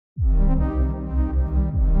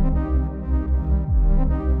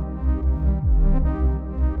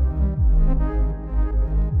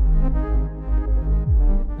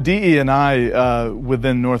DE&I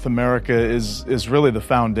within North America is really the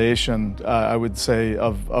foundation, I would say,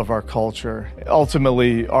 of our culture.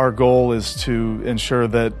 Ultimately, our goal is to ensure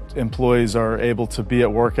that employees are able to be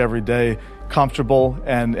at work every day comfortable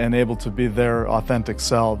and able to be their authentic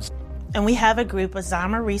selves. And we have a group of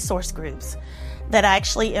Zymer resource groups that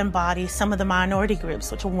actually embody some of the minority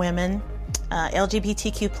groups, which are women,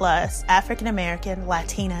 LGBTQ+, African American,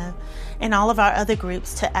 Latino, and all of our other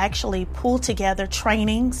groups, to actually pull together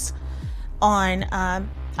trainings on our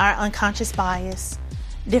unconscious bias,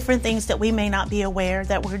 different things that we may not be aware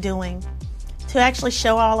that we're doing, to actually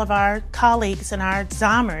show all of our colleagues and our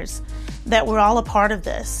Zymers that we're all a part of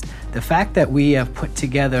this. The fact that we have put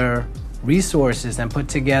together resources and put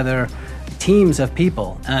together teams of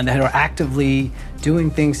people that are actively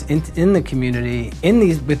doing things in the community,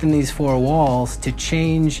 within these four walls, to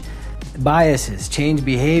change biases, change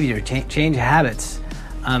behavior, change habits,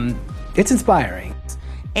 it's inspiring.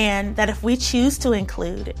 And that if we choose to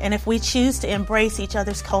include, and if we choose to embrace each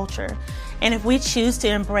other's culture, and if we choose to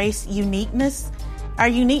embrace uniqueness, our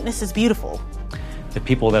uniqueness is beautiful. The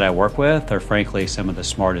people that I work with are frankly some of the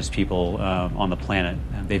smartest people on the planet.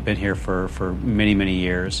 They've been here for many, many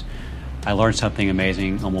years. I learn something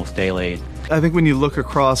amazing almost daily. I think when you look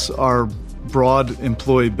across our broad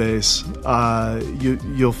employee base,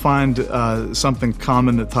 you'll find something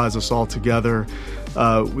common that ties us all together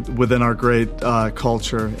within our great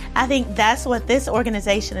culture. I think that's what this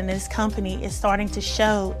organization and this company is starting to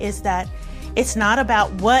show, is that it's not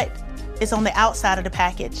about what is on the outside of the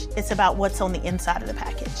package, it's about what's on the inside of the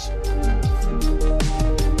package.